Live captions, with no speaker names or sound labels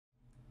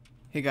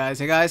Hey guys,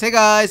 hey guys, hey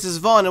guys, this is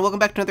Vaughn, and welcome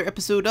back to another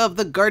episode of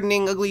the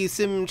Gardening Ugly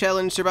Sim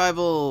Challenge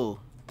Survival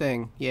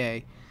thing.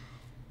 Yay.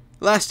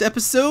 Last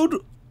episode,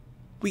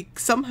 we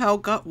somehow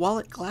got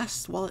Wallet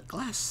Glass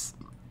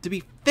to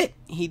be fit.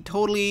 He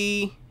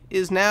totally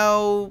is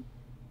now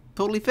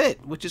totally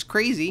fit, which is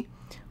crazy.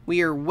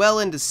 We are well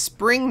into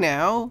spring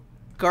now.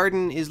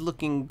 Garden is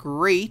looking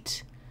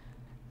great.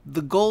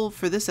 The goal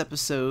for this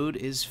episode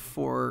is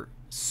for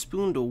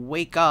Spoon to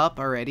wake up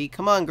already.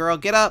 Come on, girl,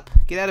 get up.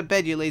 Get out of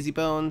bed, you lazy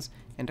bones.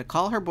 And to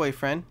call her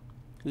boyfriend,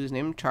 who's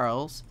named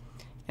Charles,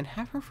 and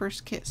have her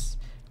first kiss.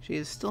 She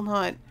has still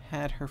not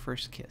had her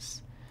first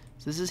kiss.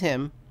 So this is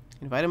him.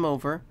 Invite him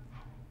over.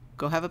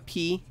 Go have a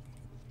pee.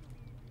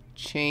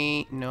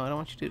 No, I don't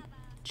want you to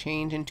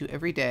change into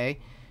every day.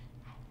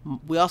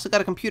 We also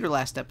got a computer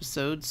last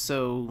episode,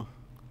 so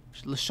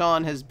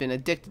LaShawn has been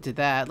addicted to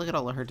that. Look at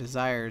all of her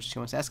desires. She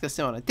wants to ask us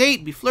on a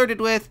date, be flirted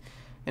with,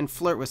 and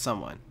flirt with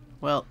someone.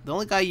 Well, the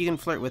only guy you can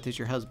flirt with is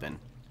your husband.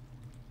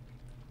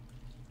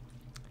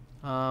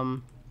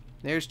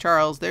 There's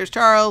Charles. There's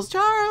Charles.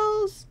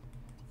 Charles!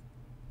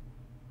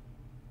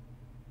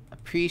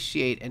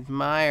 Appreciate,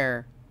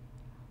 admire,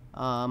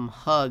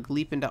 hug,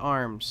 leap into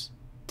arms.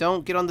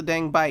 Don't get on the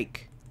dang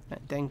bike.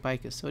 That dang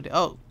bike is so...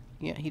 Oh,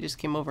 yeah, he just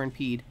came over and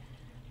peed.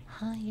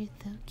 Oh, you're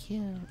so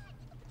cute.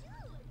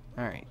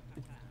 Alright.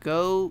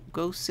 Go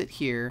sit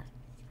here.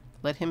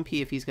 Let him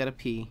pee if he's got to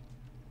pee.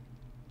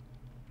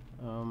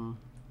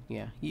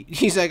 Yeah.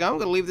 He's like, I'm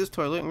gonna leave this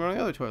toilet and go to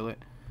the other toilet.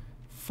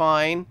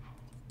 Fine.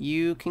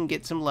 You can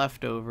get some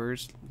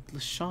leftovers.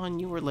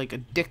 LaShawn, you were like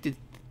addicted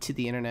to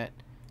the internet.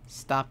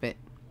 Stop it.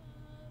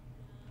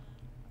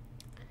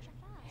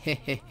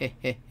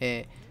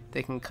 Hehehehe.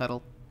 They can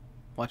cuddle.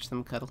 Watch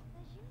them cuddle.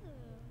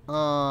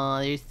 Oh,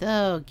 they're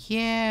so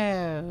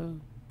cute.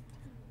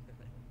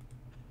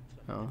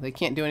 Oh, they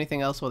can't do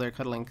anything else while they're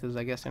cuddling because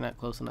I guess they're not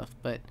close enough.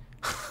 But,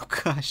 oh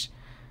gosh.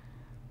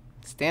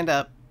 Stand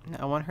up.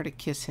 I want her to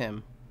kiss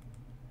him.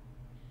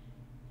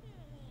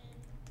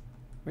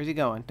 Where's he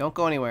going? Don't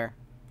go anywhere.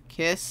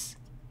 Kiss.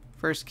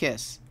 First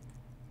kiss.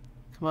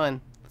 Come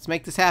on. Let's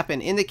make this happen.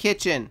 In the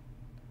kitchen.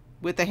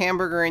 With the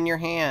hamburger in your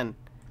hand.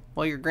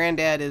 While your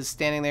granddad is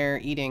standing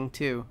there eating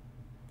too.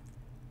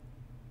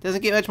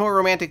 Doesn't get much more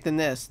romantic than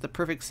this. The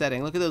perfect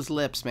setting. Look at those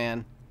lips,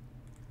 man.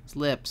 Those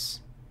lips.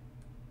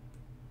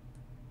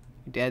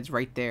 Your dad's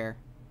right there.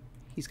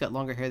 He's got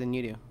longer hair than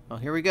you do. Oh,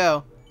 here we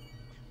go.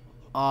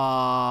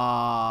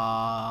 Aww.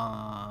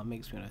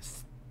 Makes me want to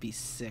be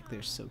sick.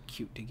 They're so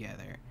cute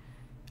together.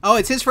 Oh,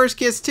 it's his first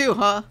kiss too,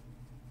 huh?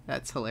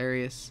 That's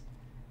hilarious.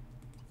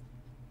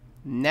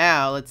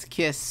 Now, let's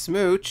kiss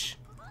Smooch.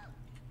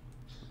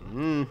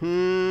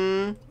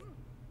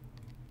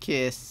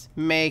 Kiss.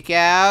 Make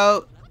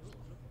out.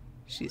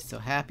 She's so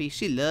happy.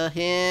 She love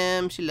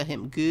him. She love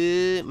him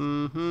good.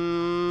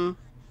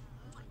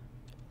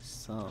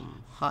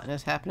 Some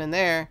hotness happening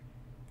there.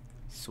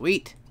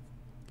 Sweet.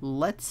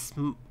 Let's...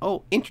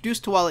 Oh,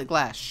 introduce to Wallet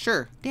Glass.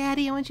 Sure.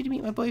 Daddy, I want you to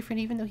meet my boyfriend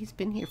even though he's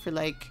been here for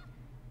like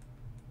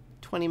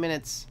 20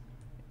 minutes.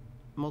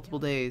 Multiple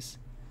days.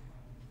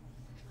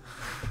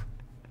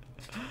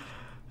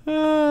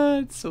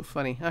 It's so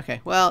funny.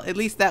 Okay, well, at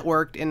least that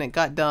worked and it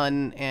got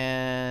done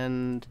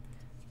and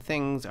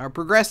things are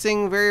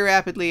progressing very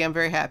rapidly. I'm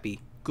very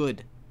happy.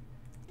 Good.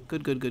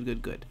 Good, good, good,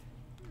 good, good.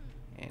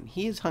 And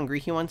he is hungry.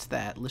 He wants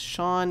that.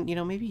 LaShawn, you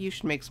know, maybe you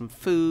should make some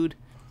food.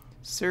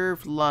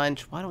 Serve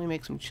lunch. Why don't we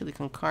make some chili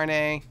con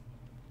carne?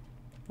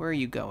 Where are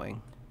you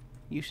going?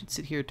 You should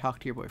sit here and talk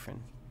to your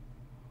boyfriend.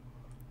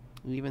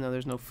 Even though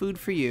there's no food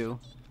for you.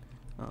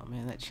 Oh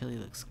man, that chili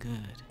looks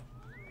good.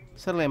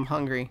 Suddenly I'm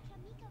hungry.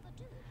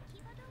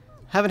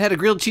 Haven't had a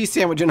grilled cheese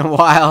sandwich in a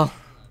while.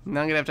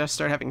 Now I'm gonna have to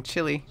start having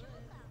chili.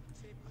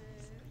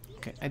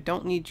 Okay, I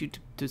don't need you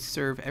to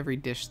serve every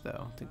dish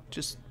though.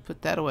 Just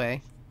put that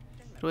away.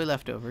 Put away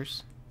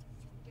leftovers.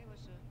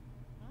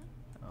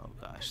 Oh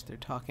gosh, they're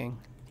talking.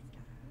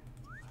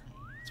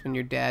 It's when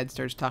your dad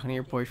starts talking to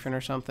your boyfriend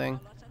or something.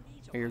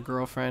 Or your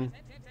girlfriend.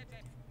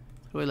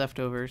 Put away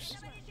leftovers.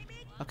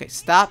 Okay,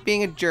 stop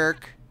being a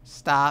jerk.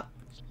 Stop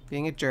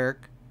being a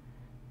jerk.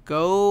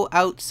 Go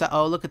outside.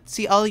 Oh, look at...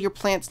 See, all your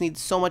plants need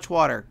so much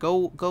water.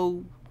 Go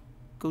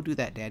do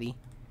that, Daddy.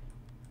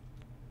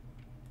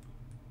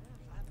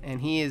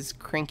 And he is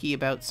cranky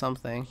about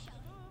something.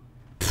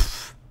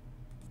 Pfft.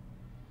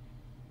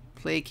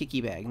 Play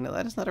kicky bag. No,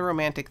 that is not a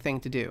romantic thing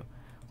to do.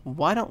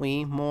 Why don't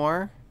we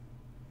more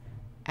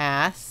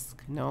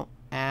ask... No,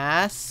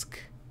 ask...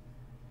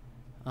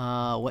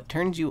 what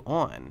turns you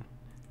on?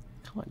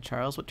 Come on,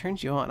 Charles. What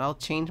turns you on? I'll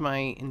change my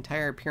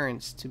entire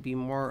appearance to be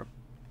more...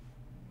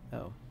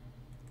 Oh.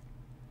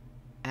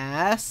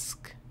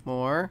 Ask.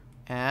 More.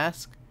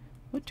 Ask.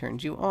 What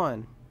turns you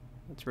on?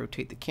 Let's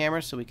rotate the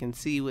camera so we can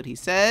see what he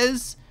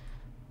says.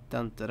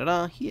 Dun da da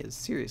da. He is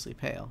seriously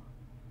pale.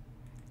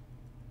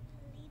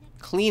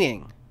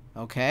 Cleaning.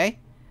 Okay.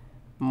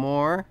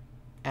 More.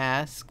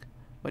 Ask.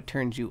 What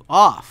turns you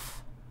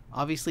off?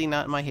 Obviously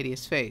not my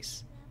hideous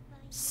face.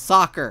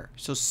 Soccer.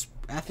 So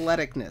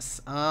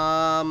athleticness.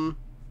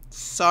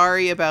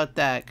 Sorry about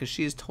that, because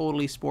she's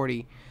totally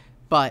sporty.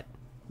 But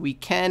we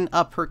can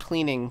up her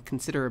cleaning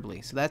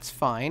considerably, so that's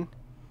fine.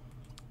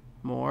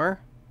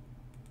 More.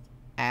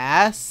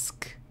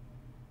 Ask.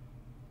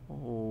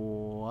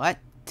 What?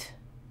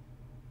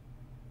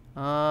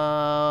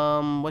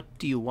 What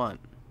do you want?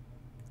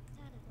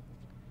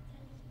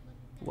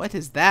 What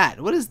is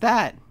that? What is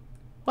that?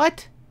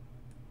 What?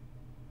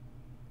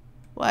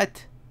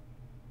 What?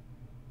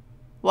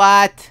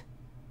 What?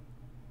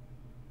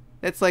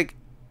 That's like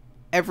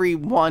every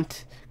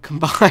want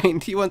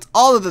combined. He wants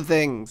all of the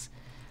things.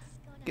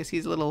 Guess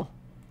he's a little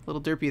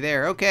derpy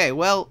there. Okay,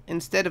 well,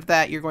 instead of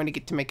that, you're going to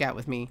get to make out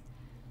with me.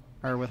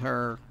 Or with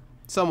her.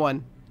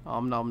 Someone.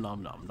 Nom nom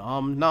nom nom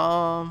nom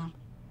nom.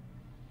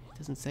 It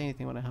doesn't say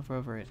anything when I hover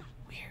over it.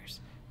 Weird.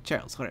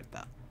 Charles,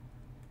 correcta.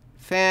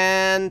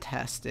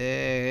 Fantastic.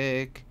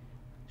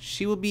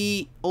 She will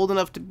be old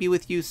enough to be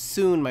with you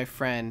soon, my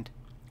friend.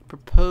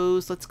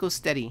 Propose. Let's go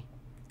steady.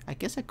 I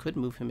guess I could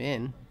move him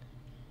in.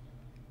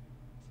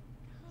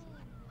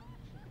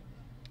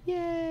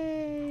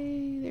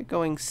 Yay! They're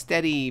going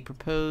steady.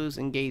 Propose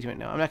engagement.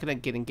 No, I'm not going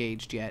to get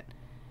engaged yet.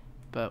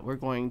 But we're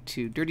going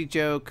to dirty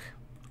joke.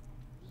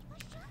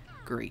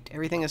 Great.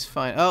 Everything is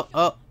fine.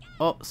 Oh,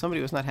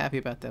 somebody was not happy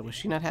about that. Was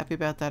she not happy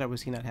about that, or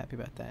was he not happy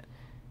about that?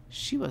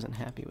 She wasn't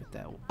happy with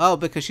that. Oh,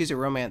 because she's a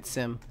romance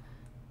sim.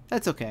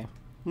 That's okay.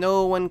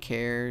 No one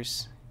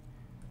cares.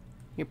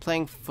 You're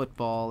playing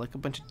football like a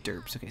bunch of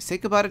derps. Okay, say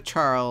goodbye to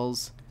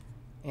Charles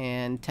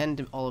and tend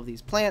to all of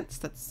these plants.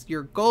 That's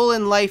your goal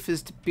in life,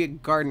 is to be a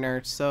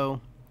gardener,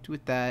 so do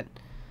with that.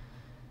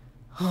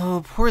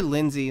 Oh, poor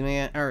Lindsay,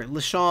 man. Or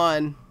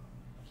LaShawn.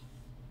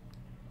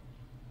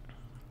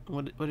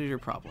 What is your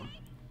problem?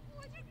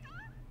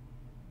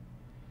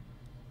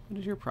 What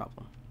is your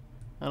problem?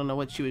 I don't know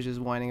what she was just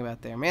whining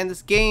about there. Man,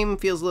 this game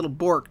feels a little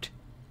borked.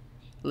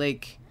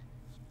 Like,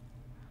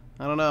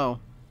 I don't know.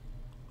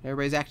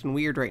 Everybody's acting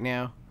weird right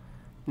now.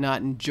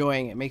 Not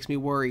enjoying it. Makes me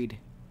worried.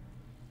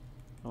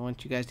 I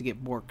want you guys to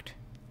get borked.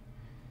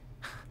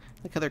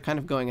 Look how they're kind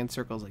of going in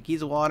circles. Like,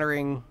 he's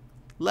watering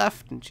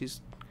left and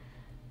she's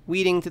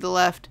weeding to the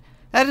left.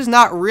 That is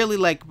not really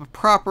like a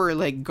proper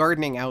like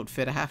gardening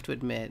outfit, I have to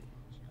admit.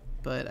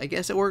 But I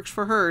guess it works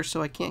for her,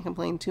 so I can't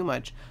complain too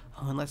much.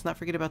 Oh, and let's not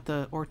forget about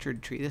the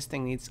orchard tree. This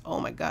thing needs,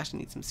 oh my gosh, it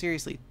needs some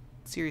seriously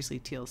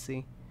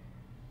TLC.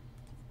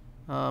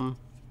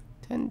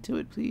 Tend to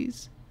it,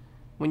 please.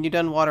 When you're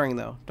done watering,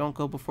 though. Don't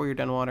go before you're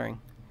done watering.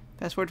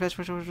 Fast forward, fast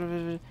forward, fast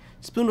forward.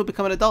 Spoon will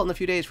become an adult in a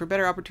few days. For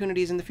better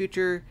opportunities in the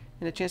future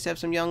and a chance to have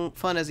some young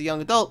fun as a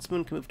young adult,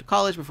 Spoon can move to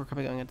college before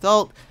becoming an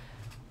adult.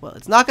 Well,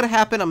 it's not going to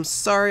happen. I'm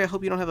sorry. I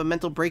hope you don't have a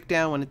mental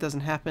breakdown when it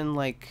doesn't happen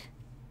like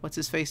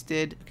what's-his-face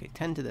did. Okay,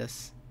 tend to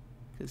this,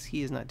 because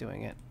he is not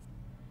doing it.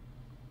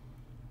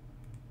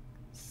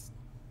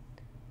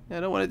 I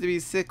don't want it to be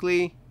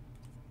sickly.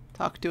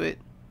 Talk to it.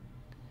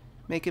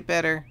 Make it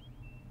better.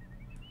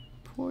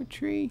 Poor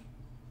tree.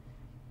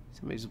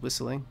 Somebody's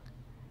whistling.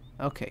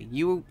 Okay,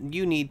 you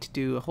need to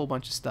do a whole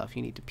bunch of stuff.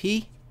 You need to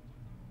pee.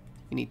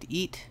 You need to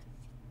eat.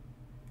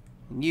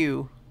 And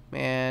you,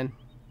 man,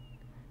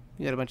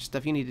 you got a bunch of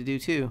stuff you need to do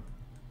too.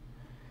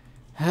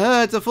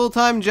 It's a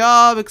full-time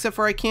job, except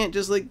for I can't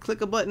just like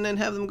click a button and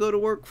have them go to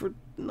work for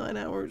 9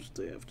 hours.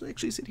 They have to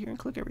actually sit here and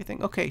click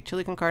everything. Okay,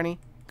 chili con carne.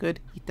 Good.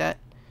 Eat that.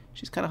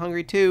 She's kind of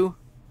hungry too.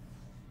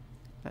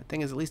 That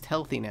thing is at least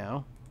healthy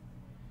now.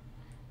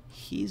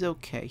 He's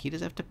okay. He does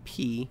have to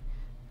pee.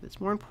 But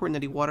it's more important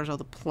that he waters all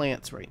the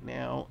plants right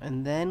now.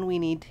 And then we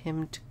need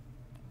him to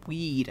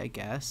weed, I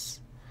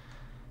guess.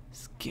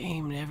 This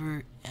game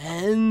never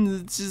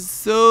ends. It's just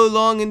so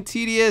long and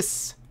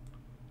tedious.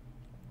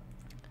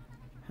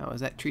 How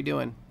is that tree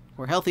doing?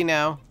 We're healthy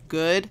now.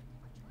 Good.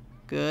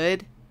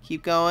 Good.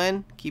 Keep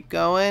going. Keep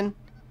going.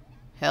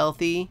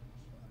 Healthy.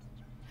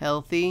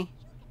 Healthy.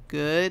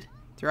 Good.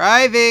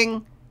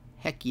 Thriving.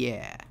 Heck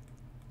yeah.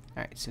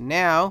 Alright, so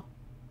now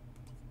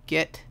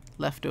get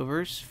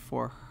leftovers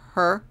for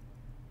her.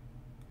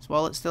 Is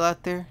Wallet still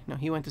out there? No,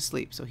 he went to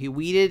sleep. So he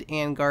weeded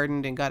and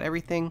gardened and got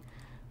everything.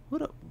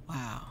 What a...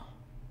 Wow.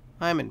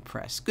 I'm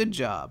impressed. Good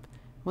job.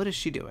 What is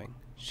she doing?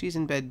 She's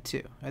in bed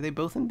too. Are they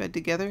both in bed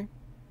together?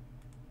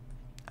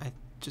 I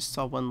just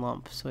saw one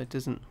lump, so it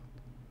doesn't...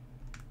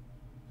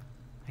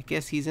 I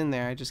guess he's in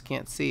there. I just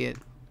can't see it.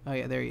 Oh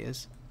yeah, there he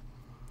is.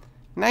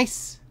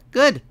 Nice.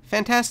 Good.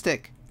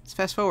 Fantastic. Let's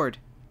fast forward.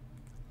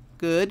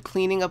 Good.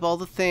 Cleaning up all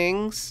the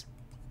things.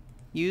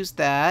 Use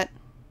that.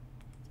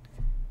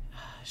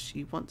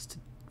 She wants to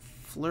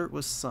flirt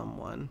with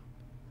someone.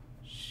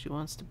 She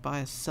wants to buy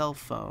a cell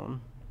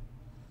phone.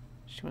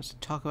 She wants to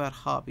talk about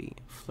hobby,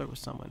 flirt with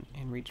someone,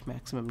 and reach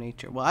maximum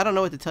nature. Well, I don't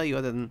know what to tell you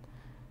other than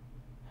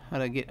how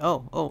to get...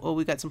 Oh,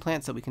 we got some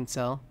plants that we can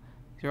sell.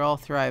 They're all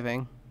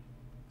thriving.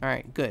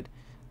 Alright, good.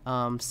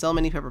 Sell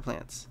mini pepper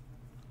plants.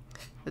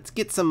 Let's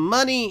get some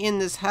money in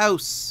this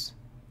house.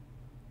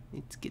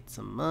 Let's get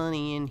some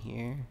money in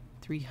here.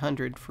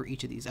 300 for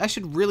each of these. I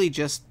should really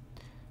just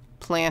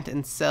plant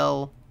and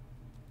sell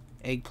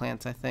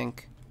eggplants, I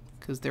think,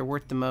 because they're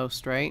worth the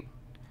most, right?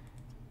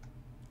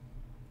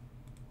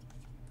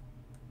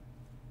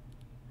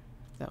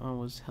 That one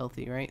was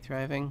healthy, right?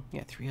 Thriving?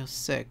 Yeah,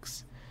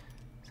 306.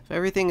 So So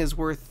everything is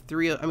worth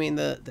I mean,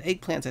 the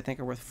eggplants I think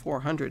are worth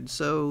 400.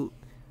 So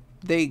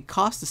they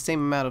cost the same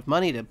amount of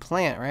money to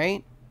plant,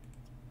 right?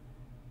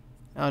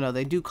 Oh no,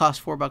 they do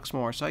cost $4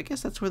 more. So I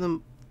guess that's where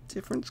the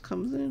difference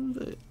comes in.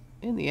 But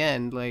in the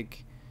end,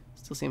 like,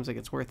 still seems like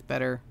it's worth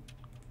better.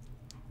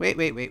 Wait.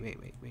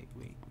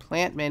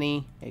 Plant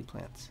many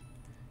eggplants.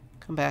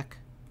 Come back.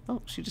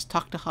 Oh, she just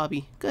talked to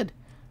Hobby. Good.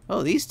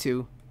 Oh, these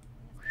two.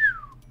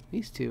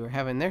 These two are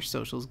having their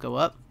socials go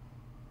up.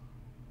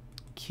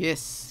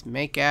 Kiss.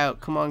 Make out.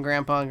 Come on,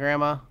 Grandpa and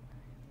Grandma.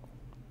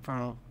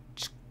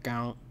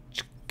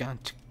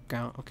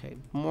 Okay,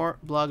 more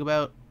blog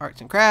about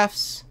arts and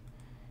crafts.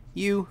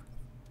 You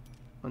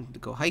want to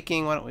go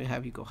hiking? Why don't we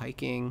have you go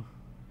hiking?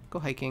 Go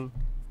hiking.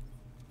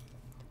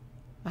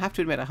 I have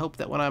to admit, I hope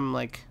that when I'm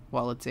like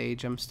Wallet's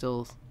age, I'm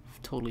still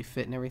totally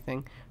fit and everything.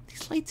 Are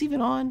these lights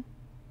even on?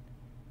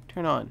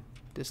 Turn on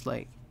this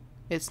light.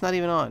 It's not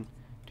even on.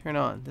 Turn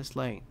on this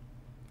light.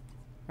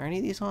 Are any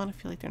of these on? I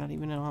feel like they're not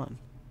even on.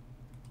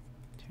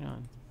 Turn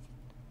on.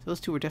 Those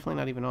two were definitely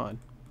not even on.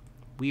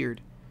 Weird.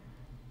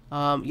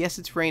 Yes,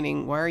 it's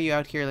raining. Why are you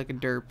out here like a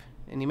derp?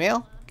 Any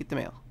mail? Get the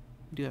mail.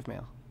 We do have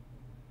mail.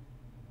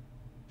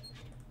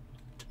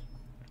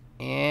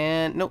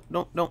 And nope,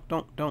 don't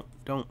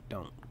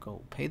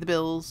go pay the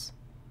bills.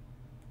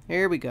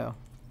 Here we go.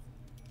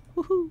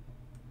 Woohoo!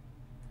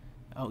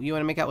 Oh, you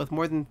want to make out with you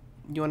want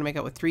to make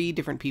out with 3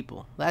 different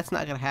people? That's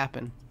not gonna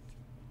happen.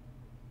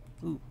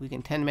 Ooh, we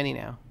can 10 many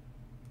now.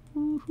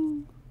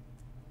 Woohoo!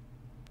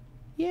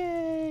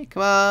 Yay!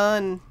 Come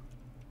on!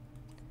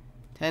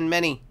 10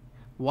 many.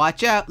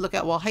 Watch out! Look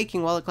out while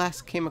hiking. While the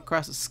glass came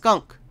across a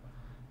skunk.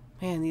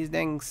 Man, these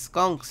dang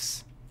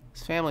skunks.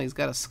 This family's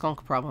got a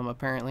skunk problem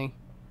apparently.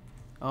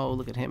 Oh,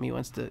 look at him. He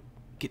wants to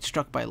get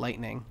struck by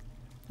lightning.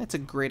 That's a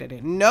great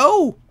idea.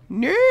 No!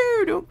 No!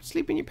 Don't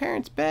sleep in your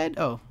parents' bed.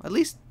 Oh, at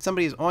least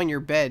somebody is on your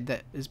bed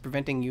that is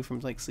preventing you from,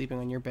 like, sleeping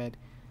on your bed.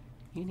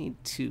 You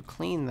need to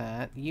clean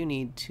that. You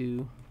need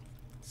to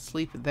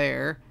sleep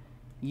there.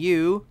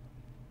 You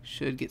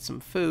should get some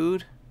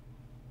food.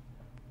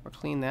 Or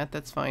clean that.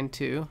 That's fine,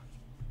 too.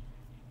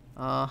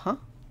 Uh-huh.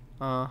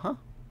 Uh-huh.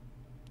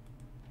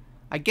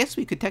 I guess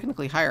we could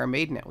technically hire a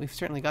maid now. We've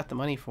certainly got the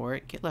money for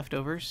it. Get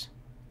leftovers.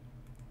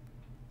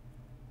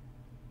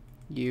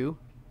 You.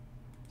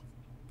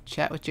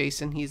 Chat with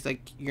Jason. He's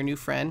like your new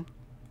friend.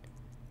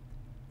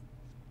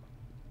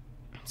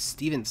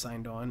 Steven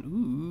signed on.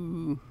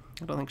 Ooh.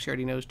 I don't think she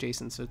already knows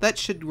Jason, so that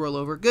should roll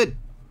over. Good.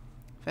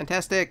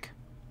 Fantastic.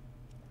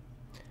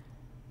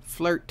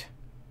 Flirt.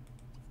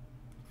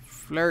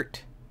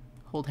 Flirt.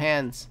 Hold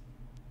hands.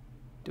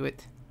 Do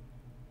it.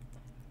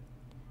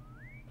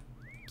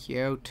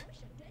 Cute.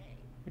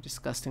 You're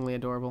disgustingly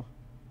adorable.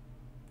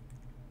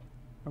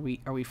 Are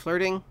we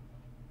flirting?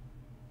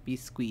 Be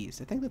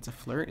squeezed. I think that's a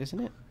flirt, isn't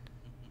it?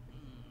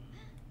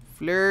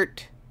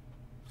 Flirt.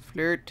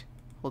 Flirt.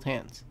 Hold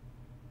hands.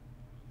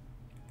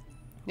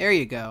 There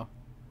you go.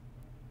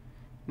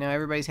 Now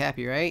everybody's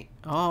happy, right?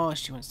 Oh,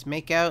 she wants to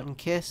make out and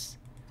kiss.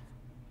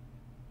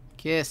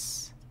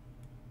 Kiss.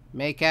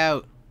 Make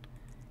out.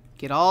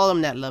 Get all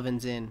them that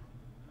lovin's in.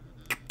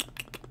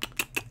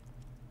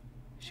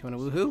 She want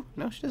to woohoo?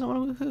 No, she doesn't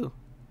want to woohoo.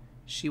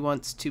 She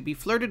wants to be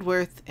flirted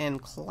with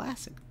and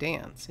classic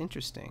dance.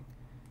 Interesting.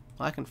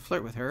 Well, I can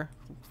flirt with her.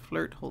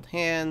 Flirt, hold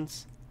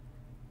hands.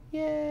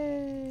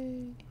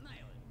 Yay!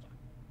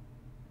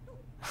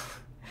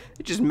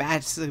 They're just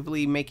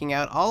massively making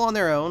out all on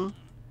their own.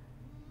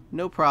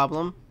 No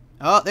problem.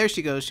 Oh, there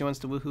she goes. She wants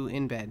to woohoo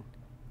in bed.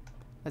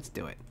 Let's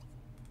do it.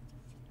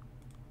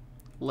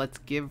 Let's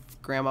give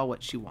Grandma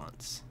what she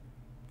wants.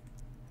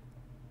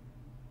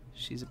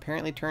 She's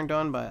apparently turned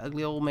on by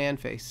ugly old man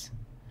face.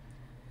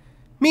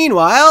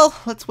 Meanwhile,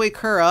 let's wake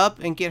her up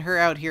and get her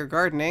out here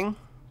gardening.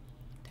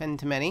 10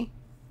 to many.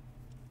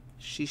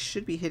 She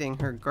should be hitting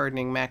her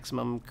gardening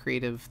maximum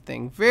creative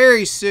thing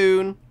very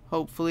soon,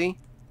 hopefully.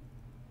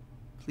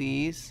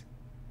 Please.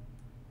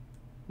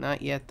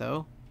 Not yet,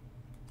 though.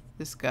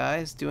 This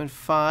guy's doing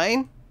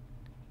fine.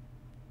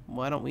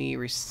 Why don't we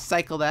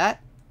recycle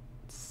that?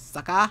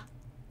 Sucker.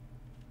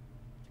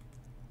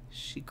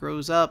 She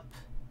grows up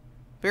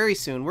very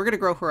soon. We're going to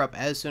grow her up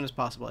as soon as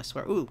possible, I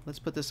swear. Ooh, let's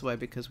put this away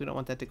because we don't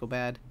want that to go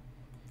bad.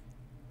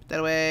 Put that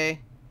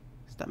away.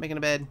 Stop making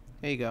a bed.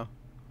 There you go.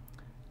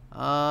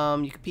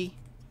 You can pee.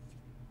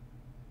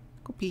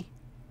 Go pee.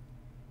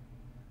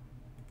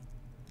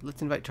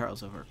 Let's invite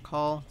Charles over.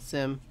 Call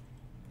Sim.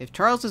 If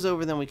Charles is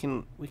over, then we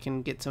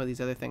can get some of these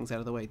other things out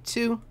of the way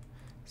too,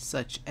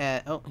 such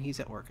as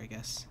he's at work, I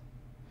guess.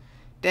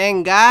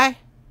 Dang guy.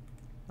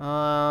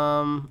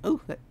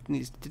 Oh, that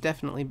needs to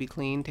definitely be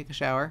clean. Take a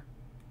shower.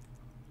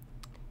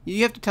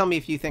 You have to tell me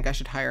if you think I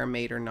should hire a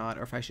maid or not,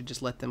 or if I should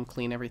just let them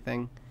clean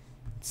everything.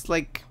 It's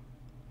like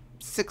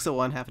 6 of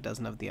one, half a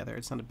dozen of the other.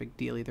 It's not a big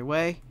deal either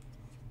way,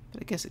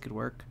 but I guess it could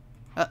work.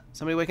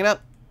 Somebody waking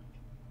up.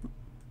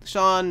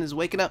 Sean is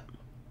waking up.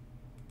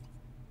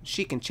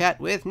 She can chat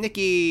with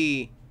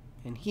Nikki,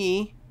 and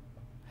he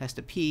has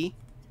to pee.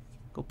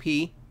 Go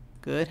pee.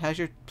 Good. How's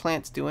your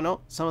plants doing?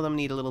 Oh, some of them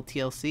need a little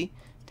TLC.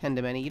 10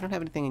 to many. You don't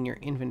have anything in your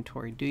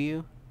inventory, do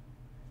you?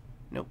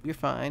 Nope, you're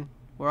fine.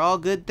 We're all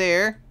good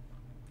there.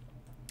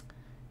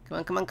 Come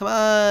on, come on, come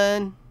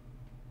on.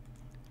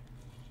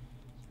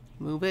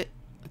 Move it.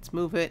 Let's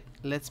move it.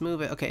 Let's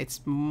move it. Okay,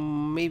 it's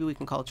maybe we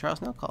can call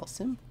Charles now. Call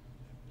Sim.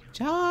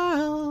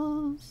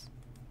 Charles.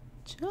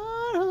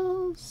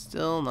 Charles.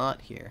 Still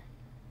not here.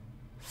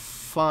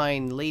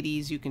 Fine,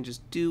 ladies, you can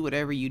just do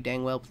whatever you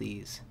dang well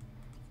please.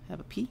 Have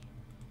a pee?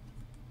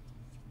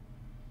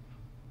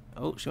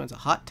 Oh, she wants a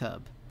hot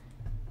tub.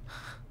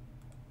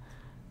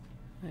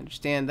 I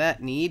understand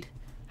that need.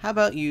 How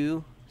about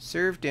you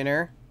serve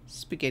dinner,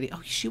 spaghetti? Oh,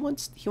 he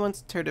wants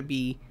her to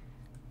be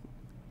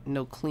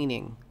no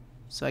cleaning.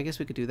 So I guess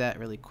we could do that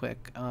really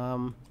quick.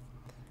 When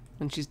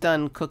she's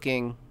done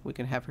cooking, we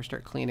can have her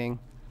start cleaning.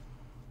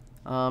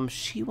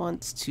 She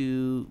wants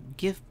to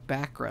give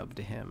back rub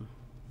to him.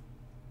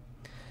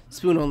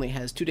 Spoon only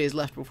has 2 days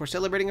left before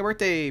celebrating a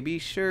birthday. Be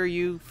sure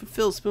you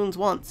fulfill Spoon's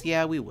wants.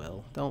 Yeah, we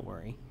will. Don't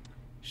worry.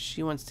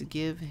 She wants to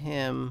give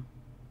him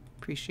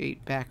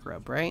appreciate back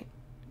rub, right?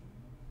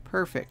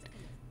 Perfect.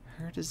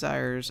 Her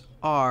desires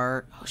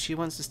are... Oh, she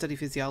wants to study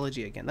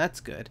physiology again. That's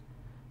good.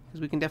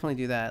 Because we can definitely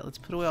do that. Let's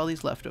put away all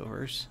these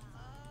leftovers.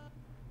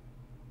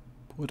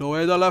 Put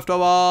away the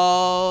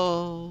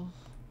leftovers.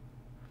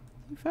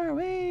 Too far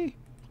away.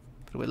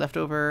 Put away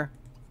leftover.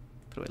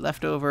 Put away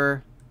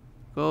leftover.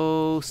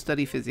 Go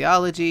study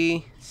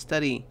physiology.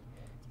 Study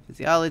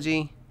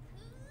physiology.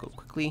 Go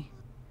quickly.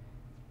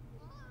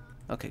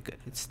 Okay, good.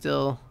 It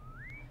still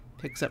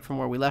picks up from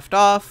where we left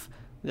off.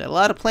 We got a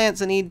lot of plants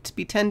that need to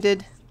be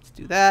tended. Let's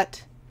do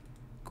that.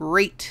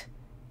 Great.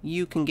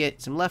 You can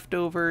get some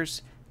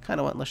leftovers. Kind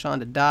of want LaShawn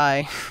to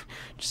die.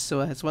 Just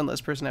so it's one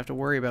less person to have to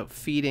worry about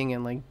feeding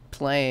and, like,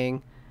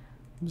 playing.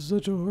 I'm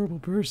such a horrible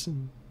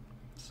person.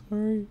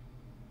 Sorry.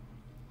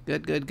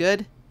 Good, good,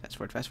 good. Fast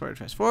forward, fast forward,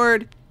 fast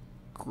forward.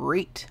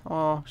 Great.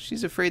 Oh,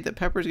 she's afraid that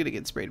Pepper's gonna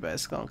get sprayed by a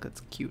skunk.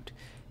 That's cute.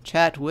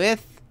 Chat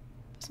with...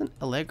 Isn't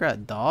Allegra a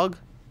dog?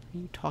 Are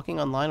you talking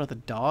online with a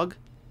dog?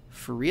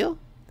 For real?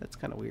 That's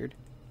kind of weird.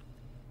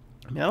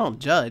 I mean, I don't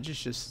judge.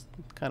 It's just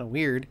kind of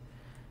weird.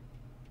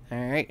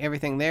 Alright,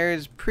 everything there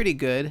is pretty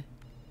good.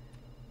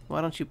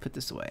 Why don't you put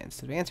this away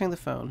instead of answering the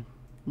phone?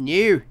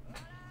 No!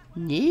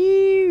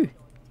 No!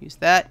 Use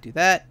that. Do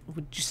that.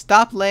 Would you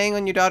stop laying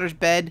on your daughter's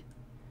bed?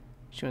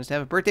 She wants to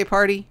have a birthday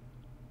party.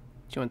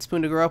 She wants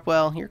Spoon to grow up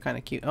well. You're kind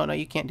of cute. Oh, no,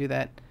 you can't do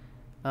that.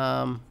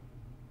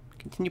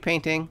 Continue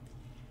painting.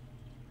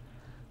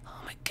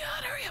 Oh, my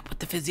God. Hurry up with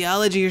the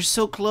physiology. You're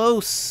so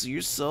close.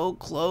 You're so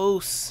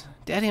close.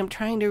 Daddy, I'm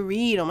trying to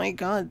read. Oh, my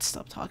God.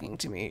 Stop talking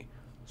to me.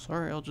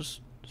 Sorry, I'll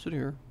just sit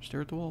here.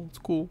 Stare at the wall. It's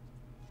cool.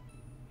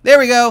 There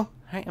we go.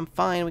 All right, I'm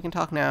fine. We can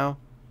talk now.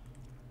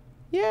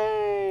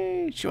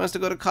 Yay! She wants to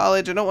go to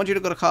college. I don't want you to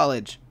go to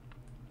college.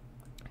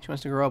 She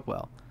wants to grow up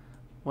well.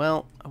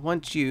 Well, I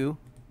want you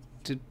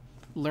to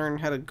learn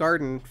how to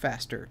garden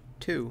faster,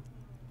 too.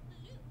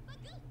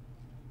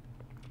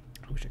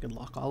 I wish I could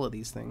lock all of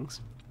these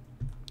things.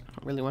 I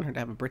don't really want her to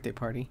have a birthday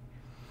party.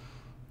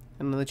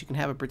 I don't know that you can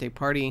have a birthday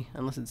party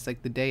unless it's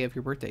like the day of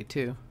your birthday,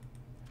 too.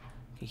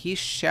 Okay, he's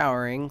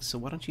showering, so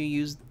why don't you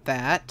use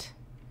that?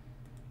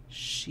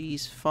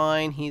 She's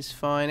fine. He's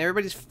fine.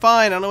 Everybody's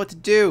fine. I don't know what to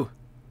do.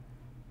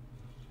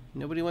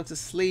 Nobody wants to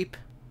sleep.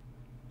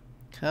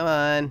 Come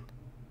on.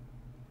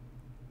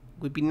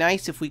 It would be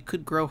nice if we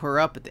could grow her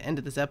up at the end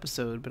of this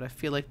episode, but I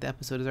feel like the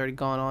episode has already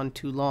gone on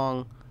too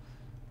long.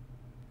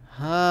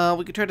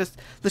 We could try to...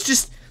 Let's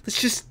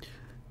just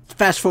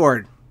fast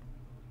forward.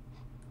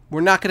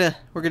 We're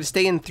gonna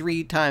stay in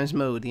 3 times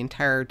mode the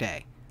entire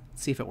day.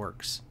 Let's see if it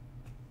works.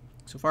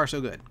 So far,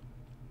 so good.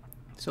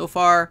 So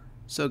far,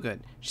 so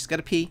good. She's got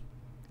to pee.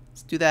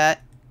 Let's do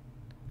that.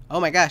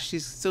 Oh my gosh,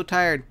 she's so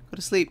tired. Go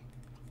to sleep.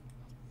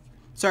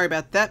 Sorry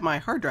about that. My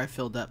hard drive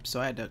filled up, so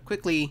I had to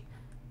quickly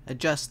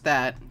adjust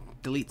that.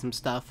 Delete some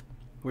stuff.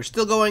 We're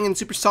still going in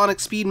supersonic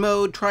speed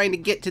mode, trying to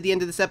get to the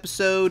end of this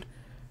episode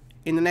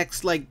in the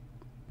next, like,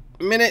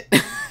 minute.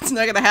 It's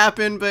not going to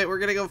happen, but we're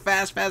going to go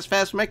fast, fast,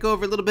 fast. We might go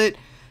over a little bit,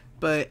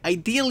 but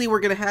ideally we're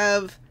going to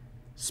have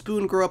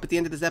Spoon grow up at the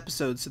end of this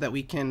episode so that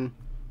we can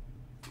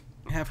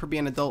have her be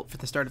an adult for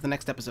the start of the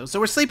next episode. So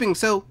we're sleeping,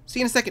 so see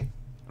you in a second.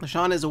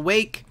 LaShawn is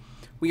awake.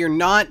 We are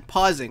not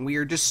pausing. We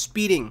are just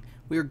speeding.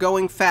 We are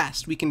going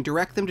fast. We can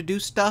direct them to do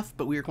stuff,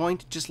 but we are going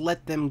to just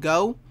let them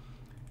go.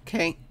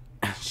 Okay,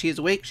 she is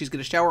awake. She's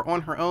going to shower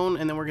on her own,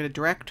 and then we're going to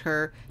direct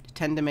her to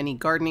tend to many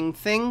gardening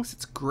things.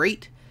 It's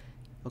great.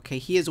 Okay,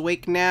 he is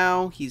awake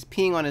now. He's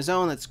peeing on his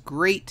own. That's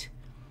great.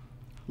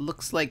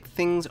 Looks like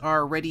things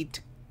are ready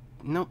to...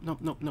 Nope, nope,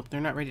 nope, nope. They're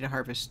not ready to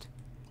harvest.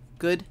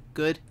 Good,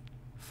 good,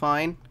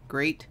 fine,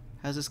 great.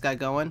 How's this guy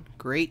going?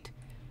 Great.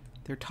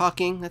 They're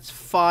talking. That's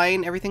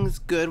fine. Everything's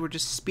good. We're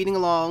just speeding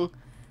along.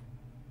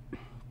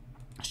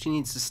 She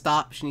needs to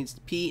stop. She needs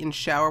to pee and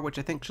shower, which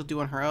I think she'll do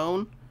on her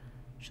own.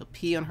 She'll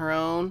pee on her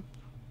own.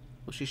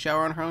 Will she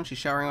shower on her own? She's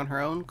showering on her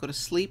own. Go to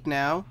sleep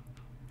now.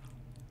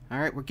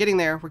 Alright, we're getting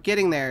there. We're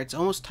getting there. It's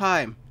almost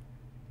time.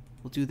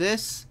 We'll do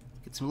this.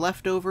 Get some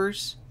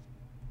leftovers.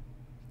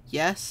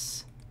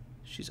 Yes.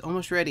 She's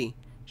almost ready.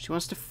 She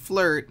wants to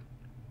flirt.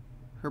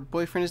 Her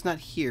boyfriend is not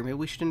here. Maybe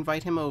we should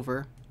invite him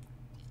over.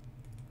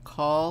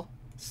 Call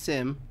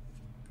Sim.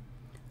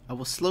 I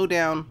will slow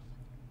down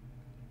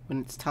when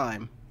it's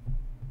time.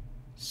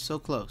 So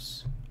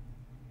close.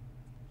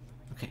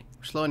 Okay,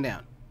 we're slowing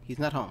down. He's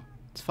not home.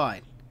 It's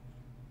fine.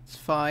 It's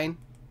fine.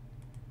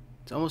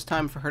 It's almost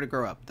time for her to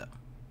grow up, though.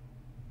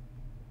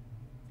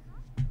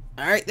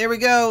 Alright, there we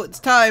go. It's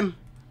time.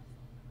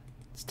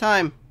 It's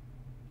time.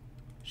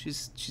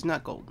 She's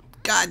not gold.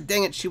 God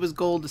dang it, she was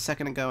gold a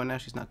second ago, and now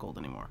she's not gold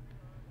anymore.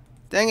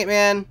 Dang it,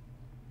 man.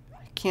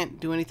 I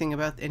can't do anything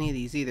about any of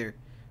these either.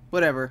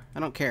 Whatever. I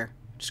don't care.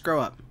 Just grow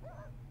up.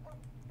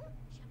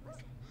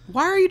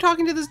 Why are you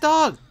talking to this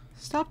dog?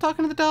 Stop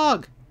talking to the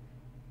dog.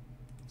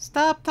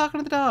 Stop talking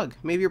to the dog.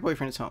 Maybe your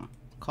boyfriend is home.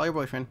 Call your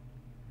boyfriend.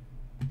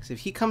 Because if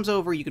he comes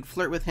over, you could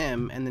flirt with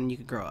him, and then you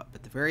could grow up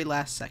at the very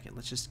last second.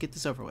 Let's just get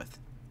this over with.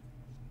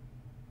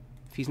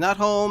 If he's not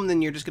home,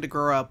 then you're just going to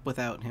grow up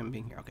without him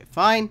being here. Okay,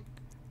 fine.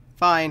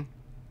 Fine.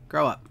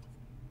 Grow up.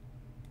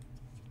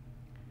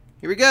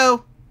 Here we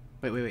go.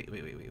 Wait.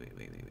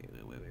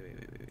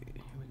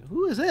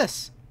 Who is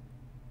this?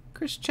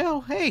 Chris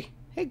Cho. Hey.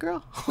 Hey,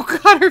 girl. Oh,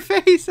 God, her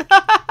face.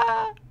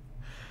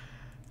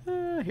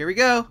 Here we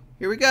go.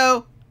 Here we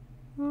go.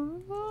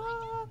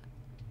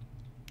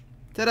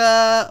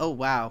 Ta-da! Oh,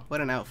 wow.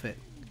 What an outfit.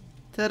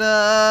 Ta-da!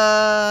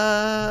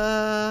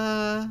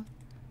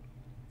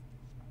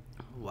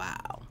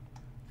 Wow.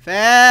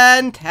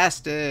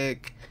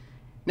 Fantastic.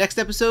 Next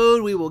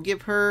episode, we will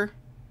give her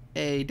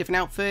a different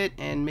outfit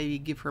and maybe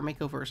give her a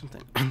makeover or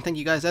something. Thank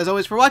you guys, as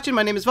always, for watching.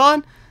 My name is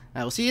Vaughn.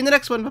 I will see you in the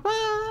next one.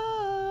 Bye-bye!